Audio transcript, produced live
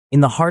In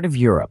the heart of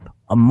Europe,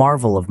 a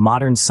marvel of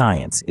modern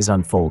science is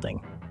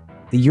unfolding.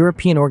 The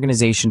European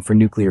Organization for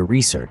Nuclear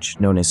Research,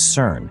 known as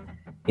CERN,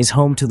 is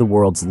home to the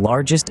world's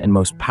largest and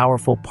most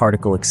powerful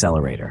particle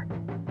accelerator.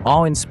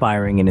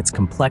 Awe-inspiring in its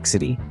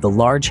complexity, the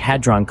Large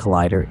Hadron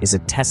Collider is a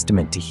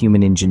testament to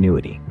human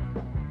ingenuity.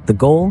 The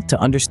goal, to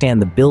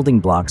understand the building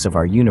blocks of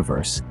our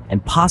universe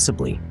and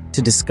possibly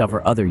to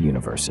discover other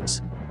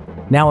universes.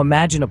 Now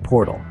imagine a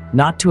portal,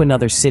 not to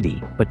another city,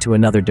 but to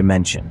another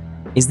dimension.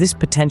 Is this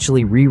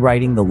potentially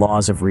rewriting the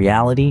laws of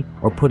reality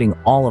or putting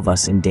all of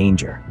us in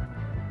danger?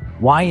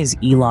 Why is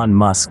Elon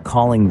Musk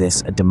calling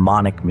this a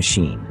demonic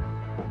machine?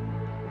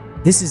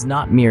 This is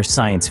not mere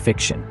science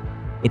fiction.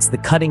 It's the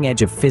cutting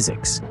edge of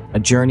physics,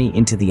 a journey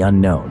into the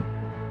unknown.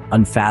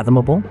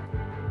 Unfathomable?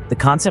 The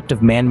concept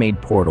of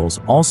man-made portals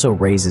also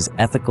raises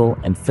ethical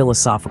and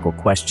philosophical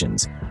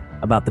questions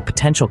about the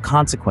potential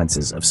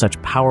consequences of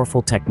such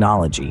powerful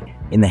technology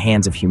in the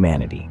hands of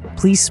humanity.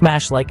 Please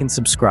smash like and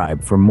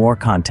subscribe for more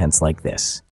contents like this.